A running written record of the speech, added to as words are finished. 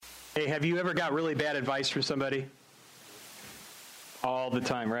Hey, have you ever got really bad advice from somebody? All the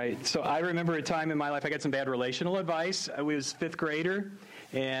time, right? So I remember a time in my life I got some bad relational advice. I was fifth grader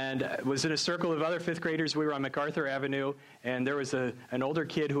and was in a circle of other fifth graders. We were on MacArthur Avenue, and there was an older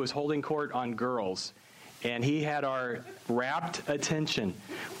kid who was holding court on girls. And he had our rapt attention.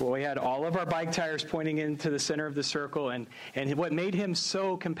 Well, we had all of our bike tires pointing into the center of the circle, and what made him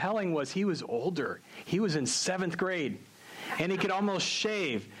so compelling was he was older. He was in 7th grade. And he could almost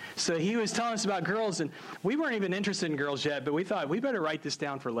shave. So he was telling us about girls, and we weren't even interested in girls yet, but we thought, we better write this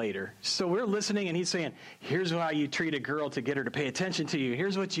down for later. So we're listening, and he's saying, here's how you treat a girl to get her to pay attention to you.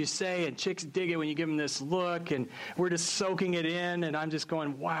 Here's what you say, and chicks dig it when you give them this look, and we're just soaking it in, and I'm just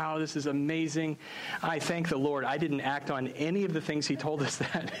going, wow, this is amazing. I thank the Lord I didn't act on any of the things he told us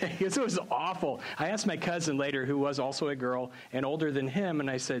that day, because it was awful. I asked my cousin later, who was also a girl and older than him, and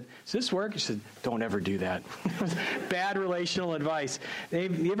I said, does this work? She said, don't ever do that. Bad relationship. Advice.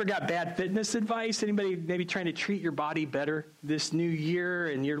 You ever got bad fitness advice? Anybody maybe trying to treat your body better this new year,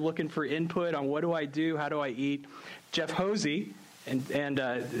 and you're looking for input on what do I do, how do I eat? Jeff Hosey and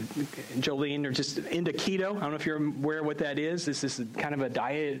Jolene are just into keto. I don't know if you're aware of what that is. This is kind of a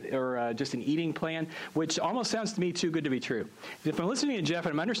diet or just an eating plan, which almost sounds to me too good to be true. If I'm listening to Jeff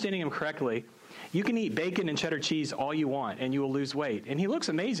and I'm understanding him correctly, you can eat bacon and cheddar cheese all you want, and you will lose weight. And he looks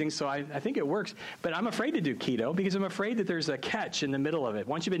amazing, so I think it works. But I'm afraid to do keto because I'm afraid that there's a catch in the middle of it.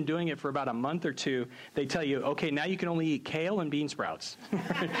 Once you've been doing it for about a month or two, they tell you, okay, now you can only eat kale and bean sprouts.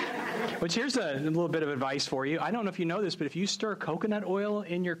 Which here's a little bit of advice for you. I don't know if you know this, but if you stir coconut oil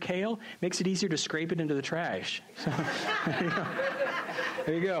in your kale, it makes it easier to scrape it into the trash. So,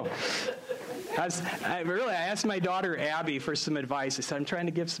 there you go. I asked my daughter, Abby, for some advice. I said, I'm trying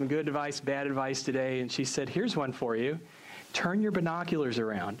to give some good advice, bad advice today. And she said, here's one for you. Turn your binoculars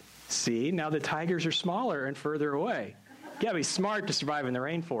around. See, now the tigers are smaller and further away. You got to be smart to survive in the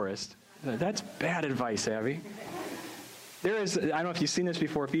rainforest. That's bad advice, Abby. There is, I don't know if you've seen this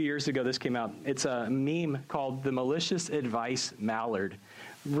before, a few years ago this came out. It's a meme called the malicious advice mallard.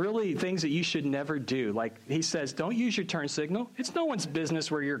 Really things that you should never do. Like he says, don't use your turn signal. It's no one's business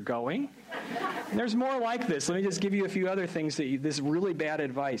where you're going. And there's more like this. Let me just give you a few other things this really bad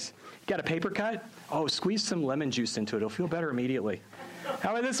advice. You got a paper cut? Oh, squeeze some lemon juice into it. It'll feel better immediately. How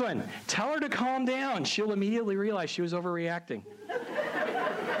about this one? Tell her to calm down. She'll immediately realize she was overreacting.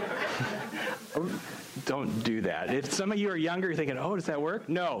 Don't do that. If some of you are younger, you're thinking, oh, does that work?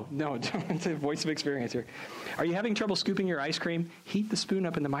 No, it's a voice of experience here. Are you having trouble scooping your ice cream? Heat the spoon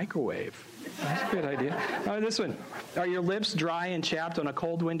up in the microwave. That's a good idea. How about this one? Are your lips dry and chapped on a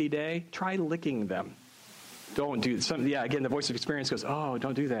cold, windy day? Try licking them. Don't do some. Yeah, again, the voice of experience goes, oh,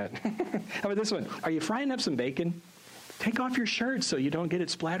 don't do that. How about this one? Are you frying up some bacon? Take off your shirt so you don't get it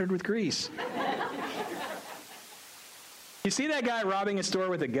splattered with grease. You see that guy robbing a store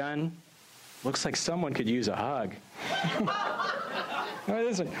with a gun? Looks like someone could use a hug.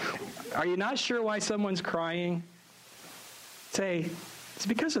 Listen, are you not sure why someone's crying? Say, it's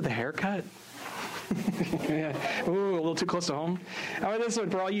because of the haircut. Yeah. Ooh, a little too close to home. How about this one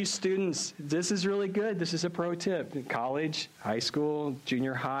for all you students? This is really good. This is a pro tip. In college, high school,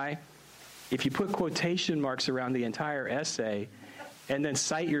 junior high, if you put quotation marks around the entire essay and then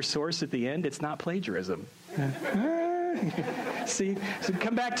cite your source at the end, it's not plagiarism. See, so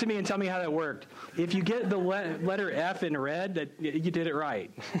come back to me and tell me how that worked. If you get the letter F in red, that you did it right.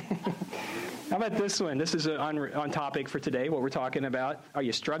 How about this one? This is on topic for today, what we're talking about. Are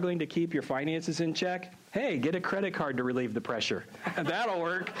you struggling to keep your finances in check? Hey, get a credit card to relieve the pressure. That'll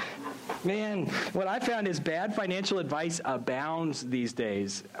work. Man, what I found is bad financial advice abounds these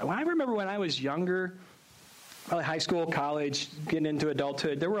days. I remember when I was younger, probably high school, college, getting into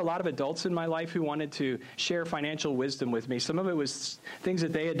adulthood, there were a lot of adults in my life who wanted to share financial wisdom with me. Some of it was things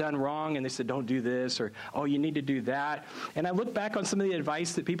that they had done wrong, and they said, don't do this, or, oh, you need to do that. And I look back on some of the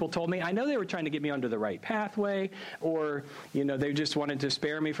advice that people told me. I know they were trying to get me onto the right pathway, or, they just wanted to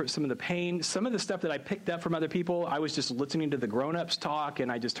spare me from some of the pain. Some of the stuff that I picked up from other people, I was just listening to the grown-ups talk,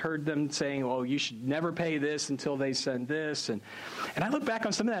 and I just heard them saying, oh, you should never pay this until they send this. And I look back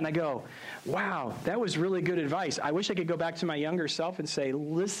on some of that, and I go, wow, that was really good advice. I wish I could go back to my younger self and say,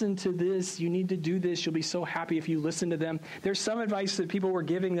 listen to this, you need to do this, you'll be so happy if you listen to them. There's some advice that people were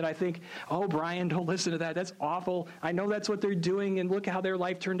giving that I think, oh, Brian, don't listen to that, that's awful. I know that's what they're doing, and look how their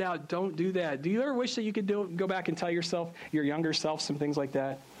life turned out. Don't do that. Do you ever wish that you could go back and tell yourself, your younger self, some things like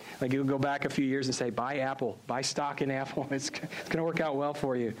that? Like you'll go back a few years and say, buy Apple, buy stock in Apple. It's going to work out well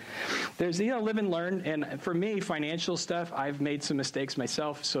for you. There's, live and learn. And for me, financial stuff, I've made some mistakes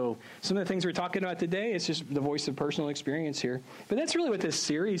myself. So some of the things we're talking about today, it's just the voice of personal experience here. But that's really what this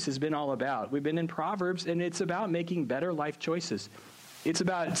series has been all about. We've been in Proverbs, and it's about making better life choices. It's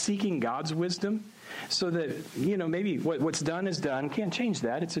about seeking God's wisdom so that, maybe what's done is done. Can't change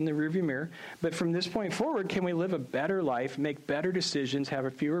that. It's in the rearview mirror. But from this point forward, can we live a better life, make better decisions,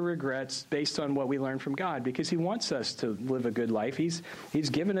 have fewer regrets based on what we learn from God? Because he wants us to live a good life. He's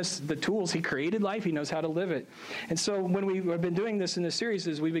given us the tools. He created life. He knows how to live it. And so when we have been doing this in this series,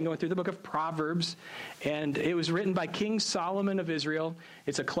 is we've been going through the book of Proverbs, and it was written by King Solomon of Israel.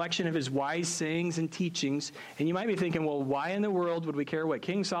 It's a collection of his wise sayings and teachings. And you might be thinking, well, why in the world would we care what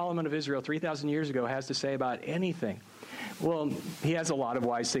King Solomon of Israel 3,000 years ago has to say about anything? Well, he has a lot of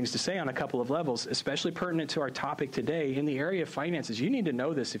wise things to say on a couple of levels, especially pertinent to our topic today in the area of finances. You need to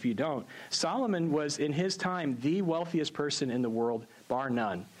know this if you don't. Solomon was, in his time, the wealthiest person in the world, bar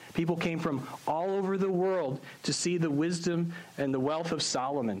none. People came from all over the world to see the wisdom and the wealth of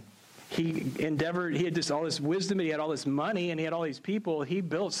Solomon. He had just all this wisdom, and he had all this money, and he had all these people. He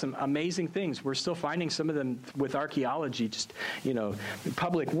built some amazing things. We're still finding some of them with archaeology, just,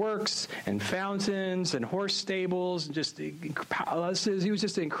 public works and fountains and horse stables. He was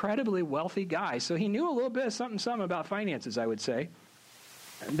just an incredibly wealthy guy. So he knew a little bit of something about finances, I would say.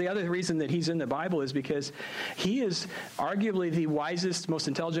 The other reason that he's in the Bible is because he is arguably the wisest, most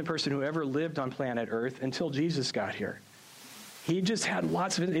intelligent person who ever lived on planet Earth until Jesus got here. He just had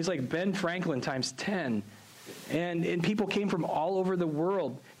lots of, he's like Ben Franklin times 10. And people came from all over the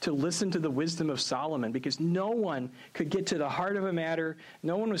world to listen to the wisdom of Solomon because no one could get to the heart of a matter.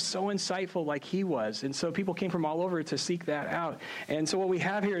 No one was so insightful like he was. And so people came from all over to seek that out. And so what we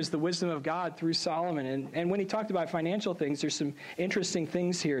have here is the wisdom of God through Solomon. And when he talked about financial things, there's some interesting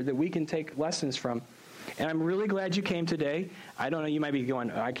things here that we can take lessons from. And I'm really glad you came today. I don't know, you might be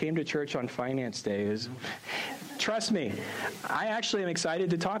going, I came to church on Finance Day. Trust me, I actually am excited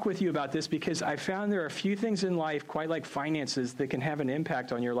to talk with you about this because I found there are a few things in life, quite like finances, that can have an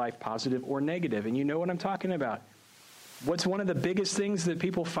impact on your life, positive or negative. And you know what I'm talking about. What's one of the biggest things that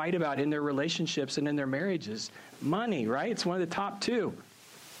people fight about in their relationships and in their marriages? Money, right? It's one of the top two.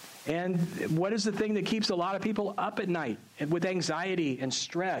 And what is the thing that keeps a lot of people up at night with anxiety and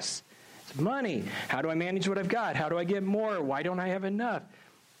stress? It's money. How do I manage what I've got? How do I get more? Why don't I have enough?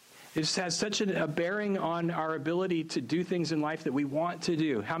 It has such a bearing on our ability to do things in life that we want to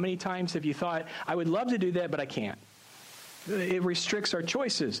do. How many times have you thought, I would love to do that, but I can't? It restricts our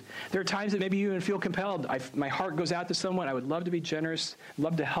choices. There are times that maybe you even feel compelled. My heart goes out to someone. I would love to be generous,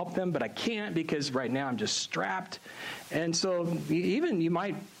 love to help them, but I can't because right now I'm just strapped. And so even you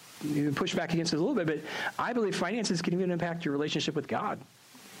might push back against it a little bit, but I believe finances can even impact your relationship with God.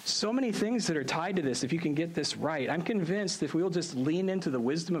 So many things that are tied to this if you can get this right. I'm convinced if we will just lean into the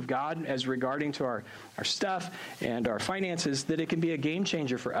wisdom of God as regarding to our stuff and our finances, that it can be a game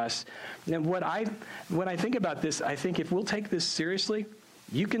changer for us. And when I think about this, I think if we'll take this seriously,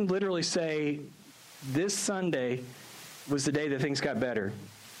 you can literally say, this Sunday was the day that things got better.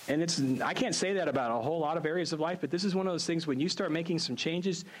 And I can't say that about a whole lot of areas of life, but this is one of those things when you start making some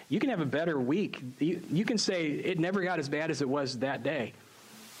changes, you can have a better week. You can say it never got as bad as it was that day.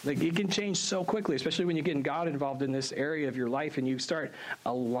 Like, it can change so quickly, especially when you get God involved in this area of your life and you start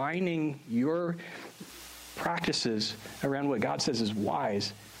aligning your practices around what God says is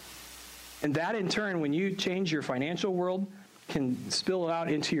wise. And that, in turn, when you change your financial world, can spill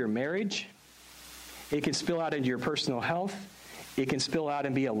out into your marriage. It can spill out into your personal health. It can spill out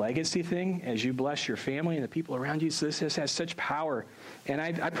and be a legacy thing as you bless your family and the people around you. So this has such power. And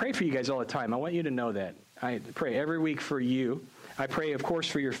I pray for you guys all the time. I want you to know that. I pray every week for you. I pray, of course,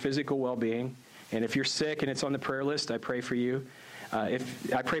 for your physical well-being. And if you're sick and it's on the prayer list, I pray for you. I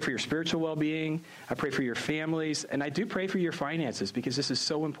pray for your spiritual well-being. I pray for your families. And I do pray for your finances because this is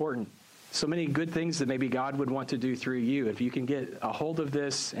so important. So many good things that maybe God would want to do through you. If you can get a hold of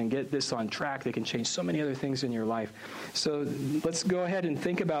this and get this on track, they can change so many other things in your life. So let's go ahead and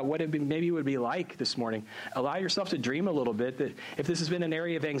think about what it maybe would be like this morning. Allow yourself to dream a little bit that if this has been an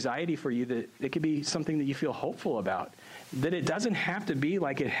area of anxiety for you, that it could be something that you feel hopeful about. That it doesn't have to be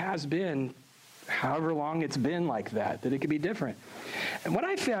like it has been, however long it's been like that it could be different. And what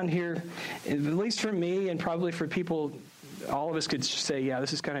I found here, at least for me and probably for people, all of us could say, yeah,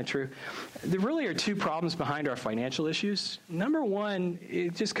 this is kind of true. There really are two problems behind our financial issues. Number one,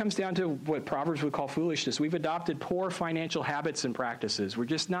 it just comes down to what Proverbs would call foolishness. We've adopted poor financial habits and practices. We're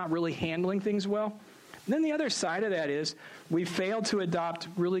just not really handling things well. And then the other side of that is we failed to adopt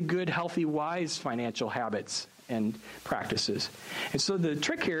really good, healthy, wise financial habits and practices. And so the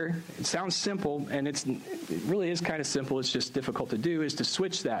trick here, it sounds simple, and it really is kind of simple, it's just difficult to do, is to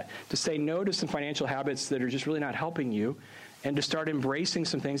switch that, to say no to some financial habits that are just really not helping you, and to start embracing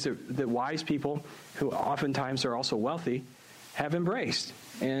some things that wise people, who oftentimes are also wealthy, have embraced.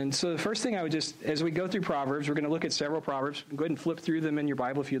 And so the first thing I would just, as we go through Proverbs, we're going to look at several Proverbs. Go ahead and flip through them in your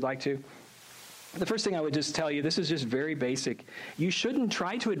Bible if you'd like to. The first thing I would just tell you, this is just very basic. You shouldn't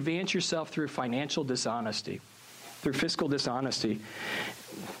try to advance yourself through financial dishonesty, through fiscal dishonesty.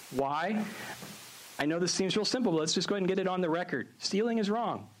 Why? I know this seems real simple, but let's just go ahead and get it on the record. Stealing is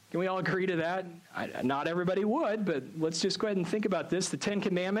wrong. Can we all agree to that? Not everybody would, but let's just go ahead and think about this. The 10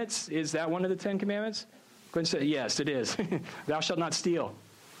 Commandments, is that one of the 10 Commandments? Go ahead and say, yes, it is. Thou shalt not steal.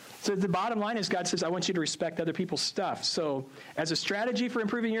 So the bottom line is God says, I want you to respect other people's stuff. So as a strategy for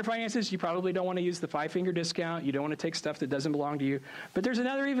improving your finances, you probably don't want to use the 5-finger discount. You don't want to take stuff that doesn't belong to you. But there's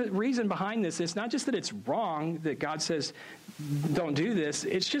another reason behind this. It's not just that it's wrong that God says, don't do this.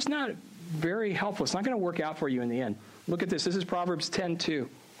 It's just not very helpful. It's not going to work out for you in the end. Look at this. This is Proverbs 10:2.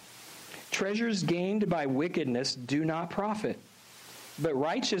 Treasures gained by wickedness do not profit, but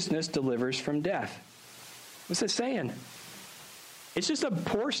righteousness delivers from death. What's it saying? It's just a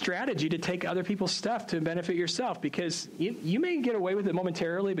poor strategy to take other people's stuff to benefit yourself, because you may get away with it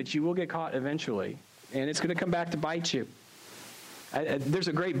momentarily, but you will get caught eventually, and it's going to come back to bite you. There's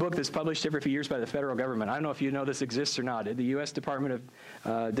a great book that's published every few years by the federal government. I don't know if you know this exists or not. The U.S. Department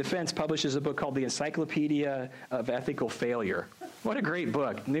of Defense publishes a book called The Encyclopedia of Ethical Failure. What a great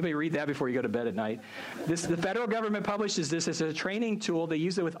book. Anybody read that before you go to bed at night? The federal government publishes this as a training tool. They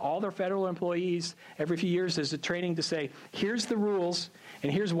use it with all their federal employees every few years as a training to say, here's the rules,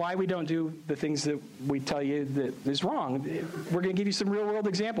 and here's why we don't do the things that we tell you that is wrong. We're going to give you some real-world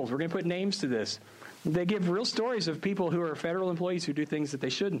examples. We're going to put names to this. They give real stories of people who are federal employees who do things that they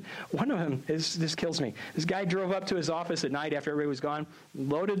shouldn't. One of them, this kills me. This guy drove up to his office at night after everybody was gone,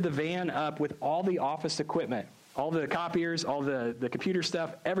 loaded the van up with all the office equipment, all the copiers, all the computer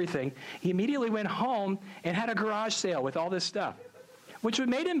stuff, everything. He immediately went home and had a garage sale with all this stuff, which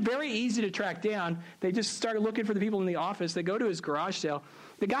made him very easy to track down. They just started looking for the people in the office. They go to his garage sale.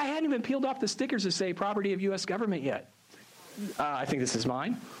 The guy hadn't even peeled off the stickers that say property of U.S. government yet. I think this is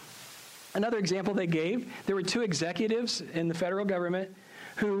mine. Another example they gave, there were 2 executives in the federal government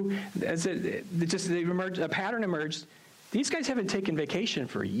who, a pattern emerged. These guys haven't taken vacation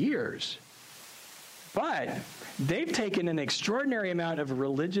for years, but they've taken an extraordinary amount of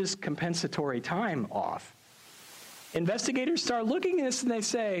religious compensatory time off. Investigators start looking at this and they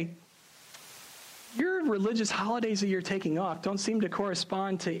say, your religious holidays that you're taking off don't seem to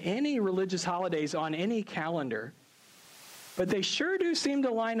correspond to any religious holidays on any calendar. But they sure do seem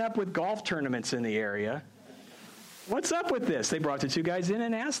to line up with golf tournaments in the area. What's up with this? They brought the 2 guys in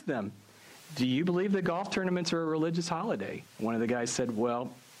and asked them, do you believe that golf tournaments are a religious holiday? One of the guys said,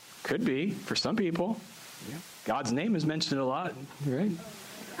 well, could be for some people. Yeah. God's name is mentioned a lot, right?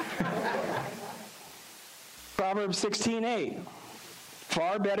 Proverbs 16:8.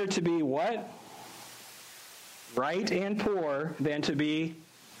 Far better to be what? Right and poor than to be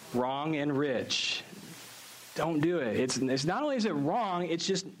wrong and rich. Don't do it. It's not only is it wrong, it's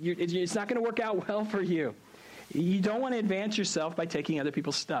just it's not going to work out well for you. You don't want to advance yourself by taking other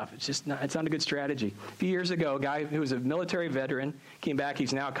people's stuff. It's not a good strategy. A few years ago, a guy who was a military veteran came back.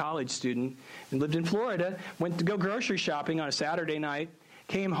 He's now a college student and lived in Florida, went to go grocery shopping on a Saturday night,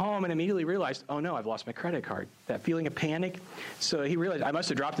 came home and immediately realized, oh no, I've lost my credit card. That feeling of panic. So he realized, I must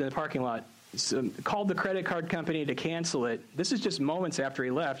have dropped it in the parking lot. So called the credit card company to cancel it. This is just moments after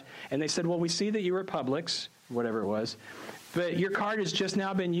he left. And they said, well, we see that you were at Publix, whatever it was, but your card has just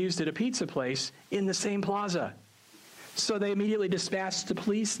now been used at a pizza place in the same plaza. So they immediately dispatched the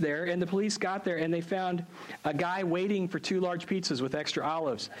police there, and the police got there, and they found a guy waiting for 2 large pizzas with extra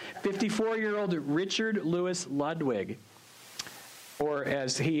olives. 54-year-old Richard Lewis Ludwig, or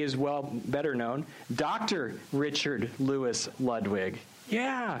as he is better known, Dr. Richard Lewis Ludwig.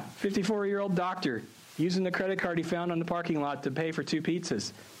 Yeah, 54-year-old doctor using the credit card he found on the parking lot to pay for 2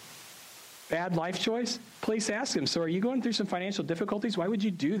 pizzas. Bad life choice? Police ask him, so are you going through some financial difficulties? Why would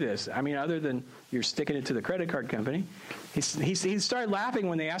you do this? I mean, other than you're sticking it to the credit card company. He started laughing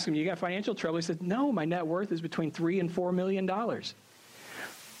when they asked him, you got financial trouble? He said, no, my net worth is between $3 and $4 million.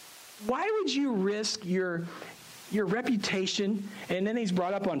 Why would you risk your reputation? And then he's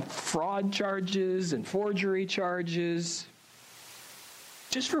brought up on fraud charges and forgery charges.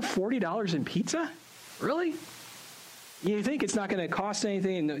 Just for $40 in pizza? Really? You think it's not going to cost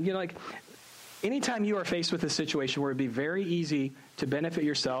anything? You know, like, anytime you are faced with a situation where it'd be very easy to benefit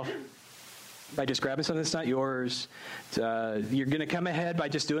yourself by just grabbing something that's not yours, you're going to come ahead by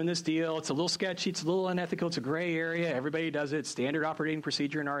just doing this deal. It's a little sketchy. It's a little unethical. It's a gray area. Everybody does it. It's standard operating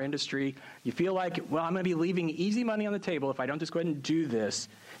procedure in our industry. You feel like, well, I'm going to be leaving easy money on the table if I don't just go ahead and do this.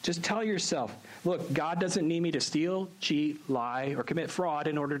 Just tell yourself, look, God doesn't need me to steal, cheat, lie, or commit fraud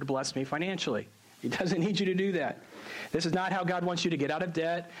in order to bless me financially. He doesn't need you to do that. This is not how God wants you to get out of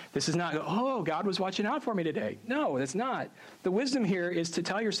debt. This is not, oh, God was watching out for me today. No, that's not. The wisdom here is to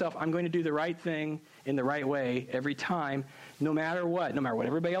tell yourself, I'm going to do the right thing in the right way every time, no matter what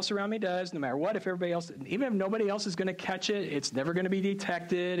everybody else around me does, no matter what, if everybody else, even if nobody else is going to catch it, it's never going to be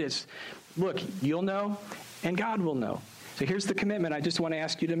detected. Look, you'll know, and God will know. So here's the commitment I just want to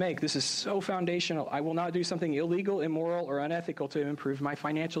ask you to make. This is so foundational. I will not do something illegal, immoral, or unethical to improve my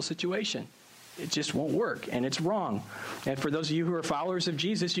financial situation. It just won't work, and it's wrong. And for those of you who are followers of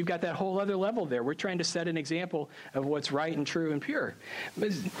Jesus, you've got that whole other level there. We're trying to set an example of what's right and true and pure.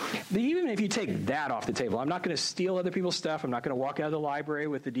 But even if you take that off the table, I'm not going to steal other people's stuff. I'm not going to walk out of the library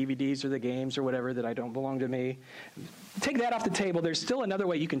with the DVDs or the games or whatever that don't belong to me. Take that off the table. There's still another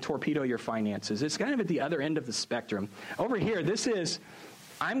way you can torpedo your finances. It's kind of at the other end of the spectrum. Over here, this is,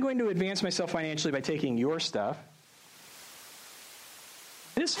 I'm going to advance myself financially by taking your stuff.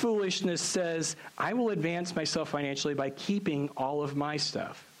 This foolishness says, I will advance myself financially by keeping all of my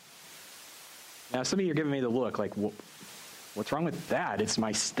stuff. Now, some of you are giving me the look like, what's wrong with that? It's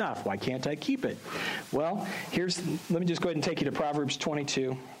my stuff. Why can't I keep it? Well, let me just go ahead and take you to Proverbs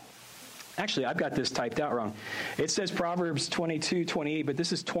 22. Actually, I've got this typed out wrong. It says Proverbs 22:28, but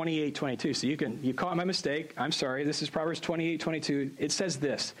this is 28:22. So you caught my mistake. I'm sorry. This is Proverbs 28:22. It says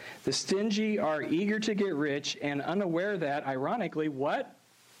this: the stingy are eager to get rich and unaware that, ironically, what?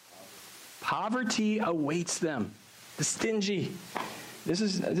 Poverty awaits them. The stingy. This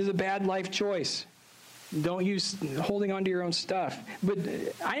is a bad life choice. Don't use holding on to your own stuff. But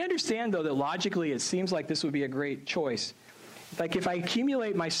I understand, though, that logically it seems like this would be a great choice. Like if I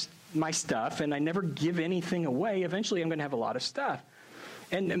accumulate my stuff and I never give anything away, eventually I'm going to have a lot of stuff.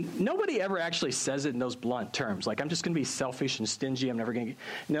 And nobody ever actually says it in those blunt terms. Like, I'm just going to be selfish and stingy. I'm never going to.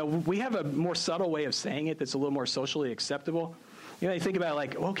 No, we have a more subtle way of saying it that's a little more socially acceptable. You know, you think about it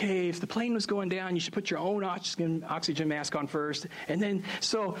like, okay, if the plane was going down, you should put your own oxygen mask on first. And then,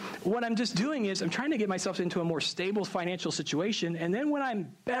 so what I'm just doing is I'm trying to get myself into a more stable financial situation. And then when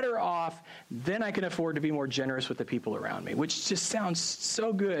I'm better off, then I can afford to be more generous with the people around me, which just sounds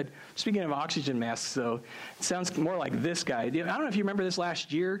so good. Speaking of oxygen masks, though, it sounds more like this guy. I don't know if you remember this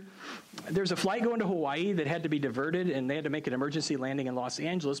last year. There was a flight going to Hawaii that had to be diverted, and they had to make an emergency landing in Los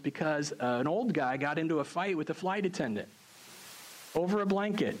Angeles because an old guy got into a fight with the flight attendant over a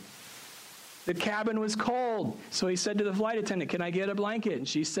blanket. The cabin was cold, so he said to the flight attendant, "Can I get a blanket?" And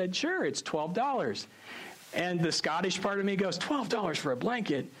she said, "Sure, it's $12. And the Scottish part of me goes, $12 for a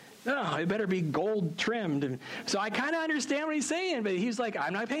blanket? No, it better be gold trimmed. And so I kind of understand what he's saying, but he's like,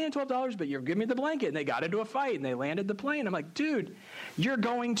 I'm not paying $12, but you're giving me the blanket. And they got into a fight, and they landed the plane. I'm like, dude, you're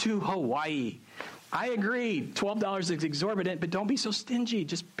going to Hawaii. I agree, $12 is exorbitant, but don't be so stingy.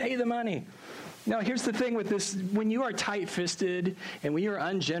 Just pay the money. Now, here's the thing with this. When you are tight-fisted and when you're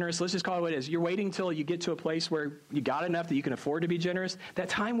ungenerous, let's just call it what it is. You're waiting until you get to a place where you got enough that you can afford to be generous. That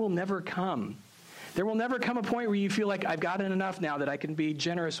time will never come. There will never come a point where you feel like, I've gotten enough now that I can be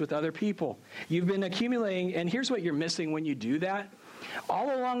generous with other people. You've been accumulating, and here's what you're missing when you do that.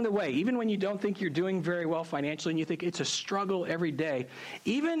 All along the way, even when you don't think you're doing very well financially and you think it's a struggle every day,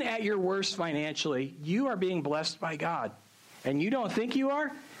 even at your worst financially, you are being blessed by God. And you don't think you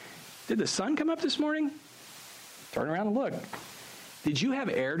are? Did the sun come up this morning? Turn around and look. Did you have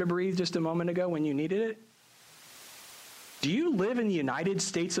air to breathe just a moment ago when you needed it? Do you live in the United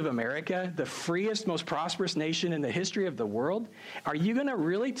States of America, the freest, most prosperous nation in the history of the world? Are you going to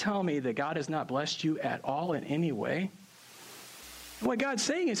really tell me that God has not blessed you at all in any way? What God's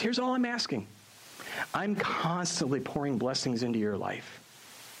saying is, here's all I'm asking. I'm constantly pouring blessings into your life.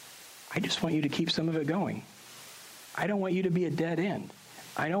 I just want you to keep some of it going. I don't want you to be a dead end.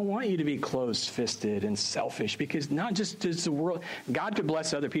 I don't want you to be closed-fisted and selfish, because not just does the world, God could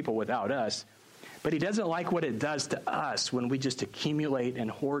bless other people without us, but he doesn't like what it does to us when we just accumulate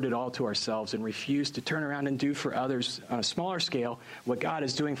and hoard it all to ourselves and refuse to turn around and do for others on a smaller scale what God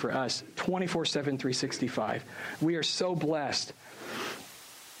is doing for us 24/7, 365. We are so blessed.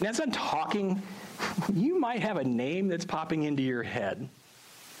 And as I'm talking, you might have a name that's popping into your head.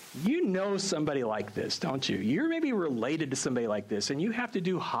 You know somebody like this, don't you? You're maybe related to somebody like this, and you have to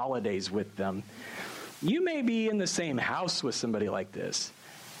do holidays with them. You may be in the same house with somebody like this.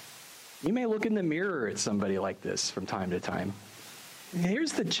 You may look in the mirror at somebody like this from time to time. And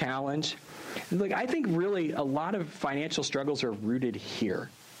here's the challenge. Look, I think really a lot of financial struggles are rooted here.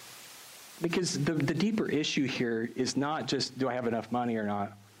 Because the deeper issue here is not just, do I have enough money or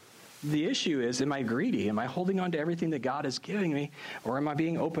not? The issue is, am I greedy? Am I holding on to everything that God is giving me? Or am I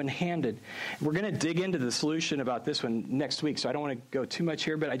being open-handed? We're going to dig into the solution about this one next week, so I don't want to go too much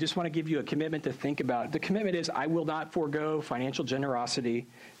here, but I just want to give you a commitment to think about. The commitment is, I will not forego financial generosity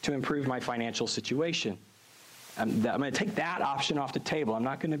to improve my financial situation. I'm going to take that option off the table. I'm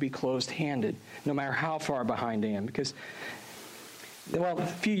not going to be closed-handed, no matter how far behind I am. Because, well, a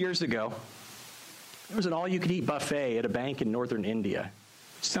few years ago, there was an all-you-could-eat buffet at a bank in northern India.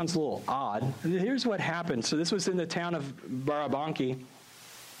 Which sounds a little odd. Here's what happened. So this was in the town of Barabanki.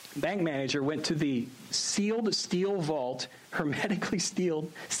 Bank manager went to the sealed steel vault, hermetically sealed,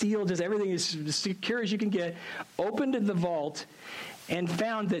 just everything as secure as you can get, opened the vault, and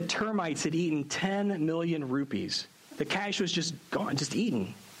found that termites had eaten 10 million rupees. The cash was just gone, just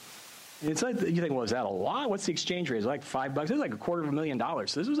eaten. And it's like, you think, well, is that a lot? What's the exchange rate? It's like $5. It was like $250,000.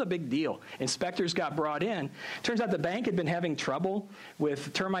 So this was a big deal. Inspectors got brought in. Turns out the bank had been having trouble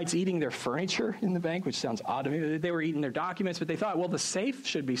with termites eating their furniture in the bank, which sounds odd to me. They were eating their documents, but they thought, well, the safe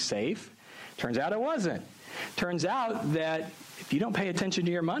should be safe. Turns out it wasn't. Turns out that if you don't pay attention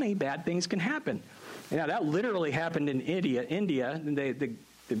to your money, bad things can happen. Now, that literally happened in India. And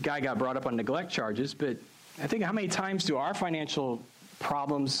the guy got brought up on neglect charges, but I think how many times do our financial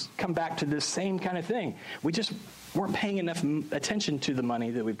problems come back to this same kind of thing? We just weren't paying enough attention to the money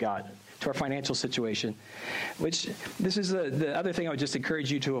that we've got, to our financial situation, which this is the other thing I would just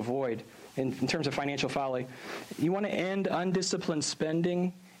encourage you to avoid in terms of financial folly. You want to end undisciplined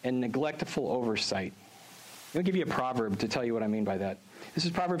spending and neglectful oversight. Let me give you a proverb to tell you what I mean by that. This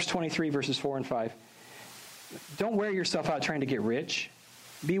is Proverbs 23, verses 4 and 5. Don't wear yourself out trying to get rich.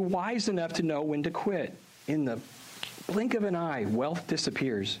 Be wise enough to know when to quit. In the blink of an eye, wealth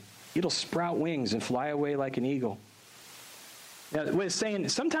disappears. It'll sprout wings and fly away like an eagle. Now, what it's saying,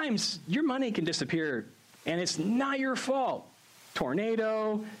 sometimes your money can disappear, and it's not your fault.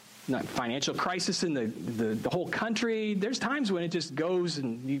 Tornado, financial crisis in the whole country. There's times when it just goes,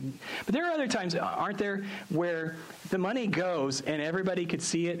 but there are other times, aren't there, where the money goes and everybody could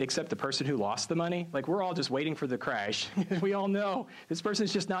see it except the person who lost the money? Like, we're all just waiting for the crash. We all know this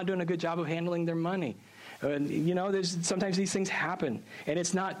person's just not doing a good job of handling their money. Sometimes these things happen, and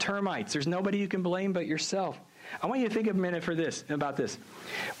it's not termites. There's nobody you can blame but yourself. I want you to think a minute about this.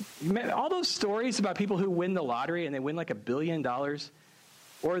 All those stories about people who win the lottery and they win like $1 billion,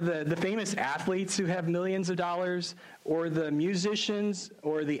 or the famous athletes who have millions of dollars, or the musicians,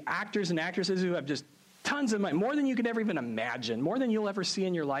 or the actors and actresses who have just tons of money, more than you could ever even imagine, more than you'll ever see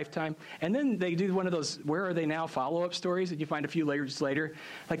in your lifetime. And then they do one of those "where are they now" follow-up stories that you find a few years later.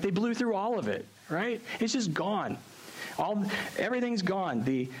 Like, they blew through all of it, right? It's just gone. Everything's gone.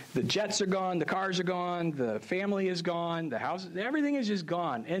 The jets are gone. The cars are gone. The family is gone. The house, everything is just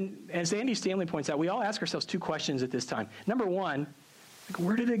gone. And as Andy Stanley points out, we all ask ourselves two questions at this time. Number one,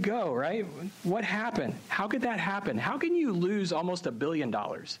 where did it go, right? What happened? How could that happen? How can you lose almost $1 billion?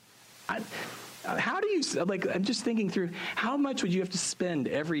 How do you, I'm just thinking through, how much would you have to spend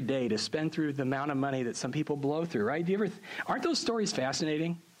every day to spend through the amount of money that some people blow through, right? Aren't those stories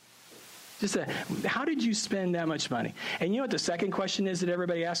fascinating? How did you spend that much money? And you know what the second question is that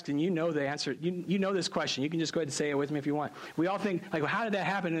everybody asks, and you know the answer. You know this question. You can just go ahead and say it with me if you want. We all think, well, how did that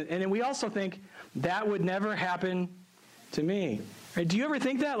happen? And then we also think, that would never happen to me. Right? Do you ever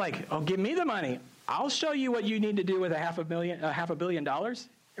think that? Give me the money. I'll show you what you need to do with $500 million.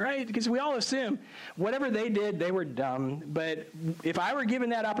 Right? Because we all assume whatever they did, they were dumb. But if I were given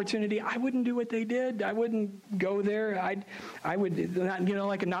that opportunity, I wouldn't do what they did. I wouldn't go there. I would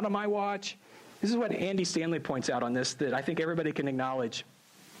not, not on my watch. This is what Andy Stanley points out on this that I think everybody can acknowledge.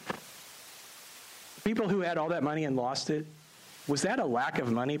 People who had all that money and lost it, was that a lack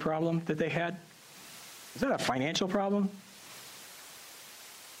of money problem that they had? Was that a financial problem?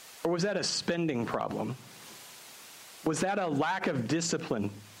 Or was that a spending problem? Was that a lack of discipline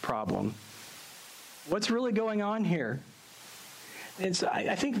problem? What's really going on here?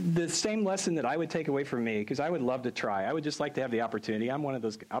 I think the same lesson that I would take away from me, because I would love to try. I would just like to have the opportunity. I'm one of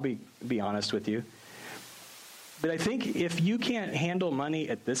those, I'll be honest with you. But I think if you can't handle money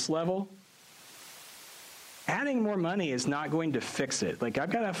at this level, adding more money is not going to fix it. I've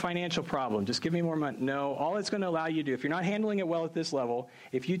got a financial problem. Just give me more money. No, all it's going to allow you to do, if you're not handling it well at this level,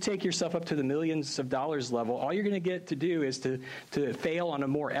 if you take yourself up to the millions of dollars level, all you're going to get to do is to fail on a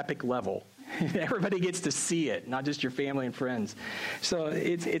more epic level. Everybody gets to see it, not just your family and friends. So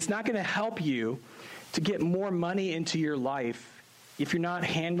it's not going to help you to get more money into your life if you're not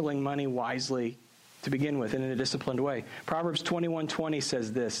handling money wisely to begin with and in a disciplined way. Proverbs 21:20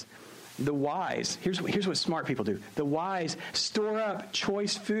 says this. The wise, here's what smart people do. The wise store up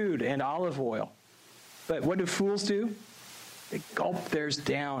choice food and olive oil. But what do fools do? They gulp theirs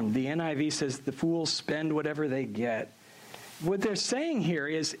down. The NIV says the fools spend whatever they get. what they're saying here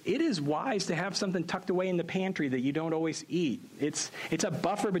is it is wise to have something tucked away in the pantry that you don't always eat. It's a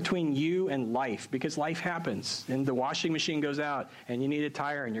buffer between you and life, because life happens and the washing machine goes out and you need a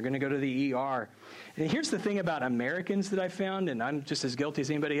tire and you're going to go to the ER. And here's the thing about Americans that I found, and I'm just as guilty as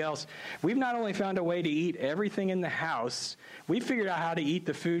anybody else. We've not only found a way to eat everything in the house, we figured out how to eat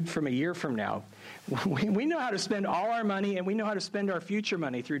the food from a year from now. We know how to spend all our money, and we know how to spend our future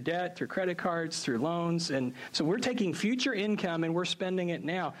money through debt, through credit cards, through loans. And so we're taking future income and we're spending it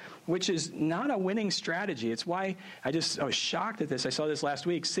now, which is not a winning strategy. It's why I was shocked at this. I saw this last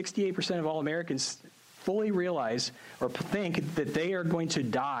week. 68% of all Americans fully realize or think that they are going to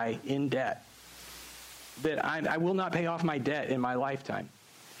die in debt. That I will not pay off my debt in my lifetime.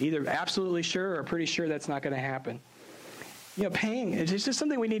 Either absolutely sure or pretty sure that's not going to happen. Paying, it's just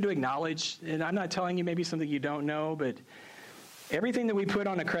something we need to acknowledge. And I'm not telling you maybe something you don't know, but everything that we put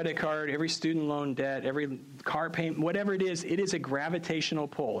on a credit card, every student loan debt, every car payment, whatever it is a gravitational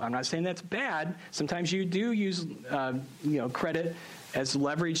pull. I'm not saying that's bad. Sometimes you do use, credit as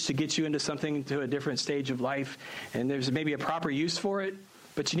leverage to get you into something, to a different stage of life. And there's maybe a proper use for it,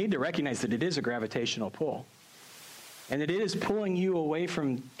 but you need to recognize that it is a gravitational pull. And that it is pulling you away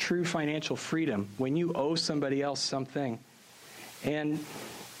from true financial freedom when you owe somebody else something. And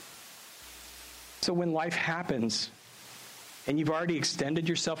so when life happens and you've already extended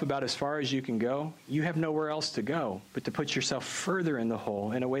yourself about as far as you can go, you have nowhere else to go but to put yourself further in the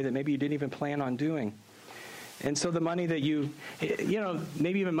hole in a way that maybe you didn't even plan on doing. And so the money that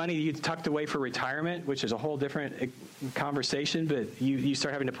maybe even money that you tucked away for retirement, which is a whole different conversation, but you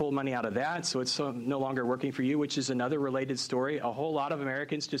start having to pull money out of that, so it's no longer working for you, which is another related story. A whole lot of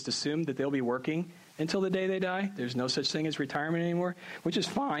Americans just assume that they'll be working until the day they die. There's no such thing as retirement anymore, which is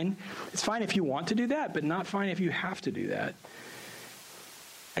fine. It's fine if you want to do that, but not fine if you have to do that.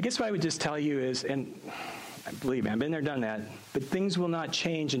 I guess what I would just tell you is, and believe me, I've been there, done that, but things will not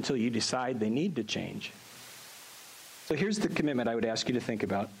change until you decide they need to change. So here's the commitment I would ask you to think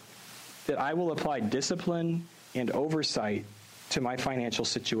about, that I will apply discipline and oversight to my financial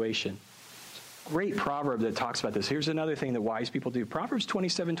situation. Great proverb that talks about this. Here's another thing that wise people do. Proverbs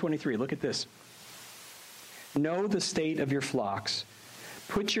 27:23. Look at this. Know the state of your flocks.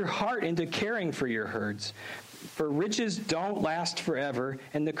 Put your heart into caring for your herds. For riches don't last forever,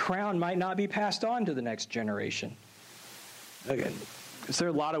 and the crown might not be passed on to the next generation. Again, is there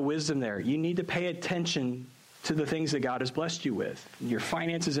a lot of wisdom there? You need to pay attention to the things that God has blessed you with. Your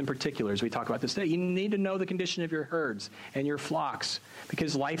finances in particular, as we talk about this today. You need to know the condition of your herds and your flocks,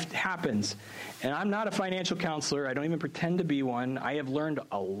 because life happens. And I'm not a financial counselor. I don't even pretend to be one. I have learned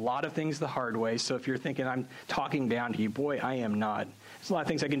a lot of things the hard way. So if you're thinking I'm talking down to you, boy, I am not. There's a lot of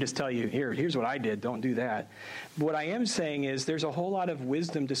things I can just tell you, here's what I did. Don't do that. What I am saying is there's a whole lot of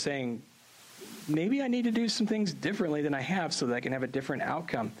wisdom to saying, maybe I need to do some things differently than I have so that I can have a different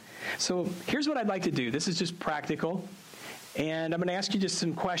outcome. So here's what I'd like to do. This is just practical. And I'm going to ask you just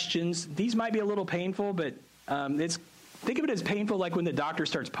some questions. These might be a little painful, but think of it as painful like when the doctor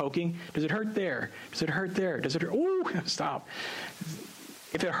starts poking. Does it hurt there? Does it hurt there? Does it hurt? Ooh, stop.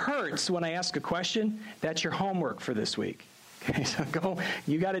 If it hurts when I ask a question, that's your homework for this week. Okay, so go,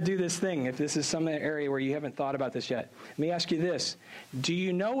 you got to do this thing if this is some area where you haven't thought about this yet. Let me ask you this. Do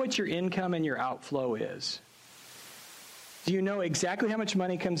you know what your income and your outflow is? Do you know exactly how much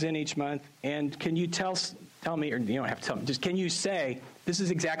money comes in each month? And can you tell me, or you don't have to tell me, just can you say, this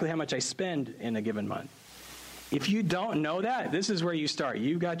is exactly how much I spend in a given month? If you don't know that, this is where you start.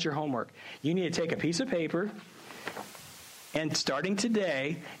 You've got your homework. You need to take a piece of paper, and starting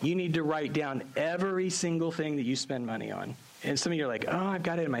today, you need to write down every single thing that you spend money on. And some of you are like, oh, I've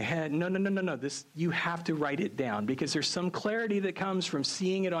got it in my head. No. You have to write it down, because there's some clarity that comes from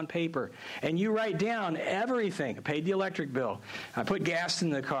seeing it on paper. And you write down everything. I paid the electric bill. I put gas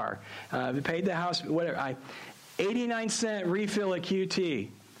in the car. I paid the house, whatever. 89-cent refill at QT.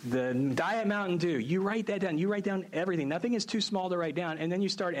 The Diet Mountain Dew. You write that down. You write down everything. Nothing is too small to write down, and then you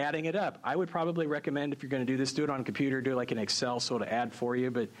start adding it up. I would probably recommend, if you're going to do this, do it on a computer, do it like an Excel so it'll add for you,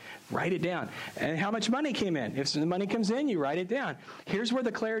 but write it down. And how much money came in. If the money comes in, you write it down. Here's where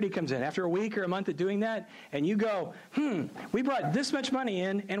the clarity comes in. After a week or a month of doing that, and you go, we brought this much money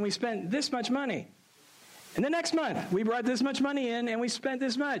in, and we spent this much money. And the next month, we brought this much money in, and we spent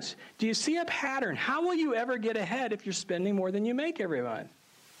this much. Do you see a pattern? How will you ever get ahead if you're spending more than you make every month?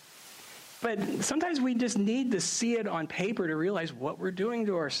 But sometimes we just need to see it on paper to realize what we're doing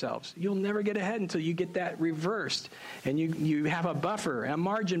to ourselves. You'll never get ahead until you get that reversed. And you have a buffer, a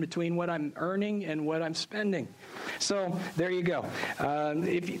margin between what I'm earning and what I'm spending. So there you go.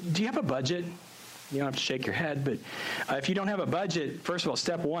 Do you have a budget? You don't have to shake your head, but if you don't have a budget, first of all,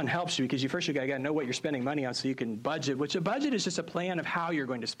 step one helps you because you got to know what you're spending money on so you can budget, which a budget is just a plan of how you're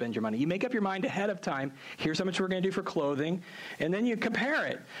going to spend your money. You make up your mind ahead of time. Here's how much we're going to do for clothing, and then you compare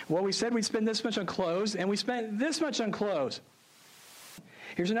it. Well, we said we'd spend this much on clothes, and we spent this much on clothes.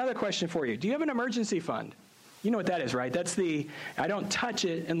 Here's another question for you. Do you have an emergency fund? You know what that is, right? That's I don't touch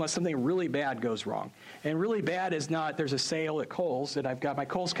it unless something really bad goes wrong. And really bad is not, there's a sale at Kohl's that I've got my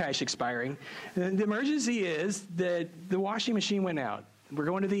Kohl's cash expiring. And the emergency is that the washing machine went out. We're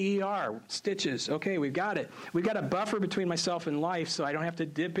going to the ER, stitches. Okay, we've got it. We've got a buffer between myself and life so I don't have to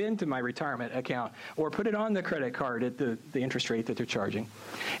dip into my retirement account or put it on the credit card at the interest rate that they're charging.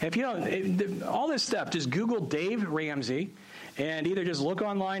 And if you don't, all this stuff, just Google Dave Ramsey. And either just look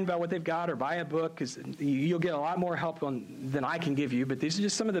online about what they've got or buy a book because you'll get a lot more help than I can give you. But these are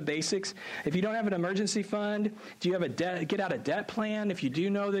just some of the basics. If you don't have an emergency fund, do you have a get out of debt plan? If you do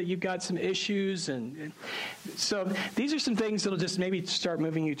know that you've got some issues. And so these are some things that will just maybe start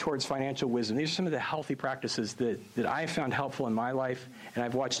moving you towards financial wisdom. These are some of the healthy practices that I found helpful in my life. And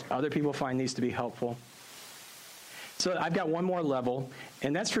I've watched other people find these to be helpful. So I've got one more level.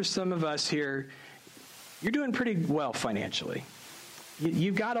 And that's for some of us here. You're doing pretty well financially.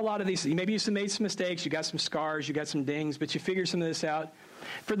 You've got a lot of these. Maybe you made some mistakes. You got some scars. You got some dings, but you figured some of this out.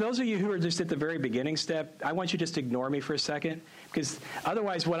 For those of you who are just at the very beginning step, I want you to just ignore me for a second, because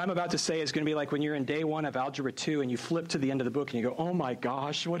otherwise what I'm about to say is going to be like when you're in day 1 of Algebra 2 and you flip to the end of the book and you go, oh my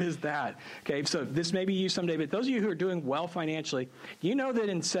gosh, what is that? Okay, so this may be you someday, but those of you who are doing well financially, you know that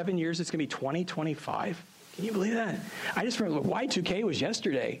in 7 years it's going to be 2025? Can you believe that? I just remember Y2K was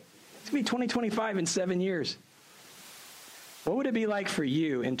yesterday. It's going to be 2025 in 7 years. What would it be like for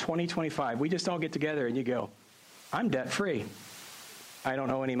you in 2025? We just all get together and you go, I'm debt-free. I don't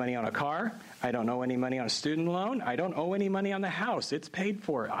owe any money on a car. I don't owe any money on a student loan. I don't owe any money on the house. It's paid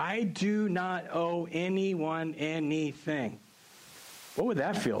for. I do not owe anyone anything. What would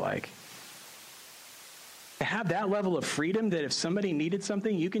that feel like? To have that level of freedom that if somebody needed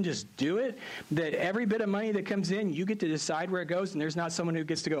something, you can just do it, that every bit of money that comes in, you get to decide where it goes, and there's not someone who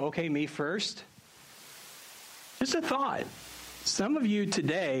gets to go, okay, me first. Just a thought. Some of you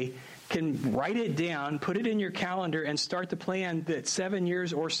today can write it down, put it in your calendar, and start the plan that 7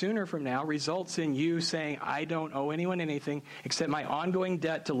 years or sooner from now results in you saying, I don't owe anyone anything except my ongoing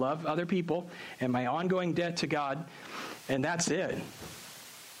debt to love other people and my ongoing debt to God, and that's it.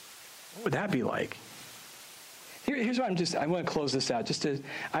 What would that be like? Here's what I want to close this out.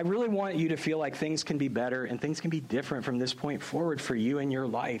 I really want you to feel like things can be better and things can be different from this point forward for you and your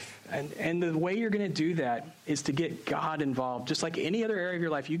life. And the way you're going to do that is to get God involved. Just like any other area of your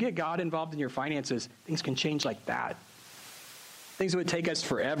life, you get God involved in your finances, things can change like that. Things that would take us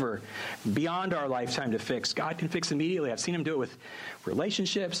forever, beyond our lifetime to fix, God can fix immediately. I've seen him do it with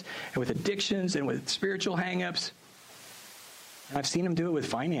relationships and with addictions and with spiritual hang-ups. I've seen him do it with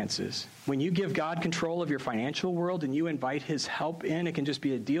finances. When you give God control of your financial world and you invite his help in, it can just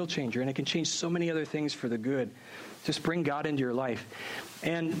be a deal changer, and it can change so many other things for the good. Just bring God into your life.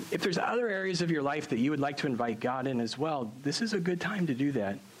 And if there's other areas of your life that you would like to invite God in as well, this is a good time to do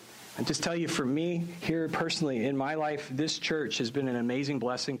that. And just tell you, for me, here personally, in my life, this church has been an amazing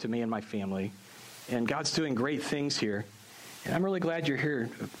blessing to me and my family. And God's doing great things here. And I'm really glad you're here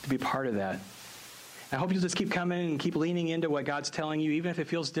to be part of that. I hope you'll just keep coming and keep leaning into what God's telling you, even if it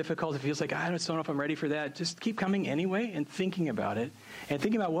feels difficult, if it feels like, I just don't know if I'm ready for that. Just keep coming anyway and thinking about it, and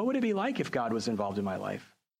thinking about what would it be like if God was involved in my life.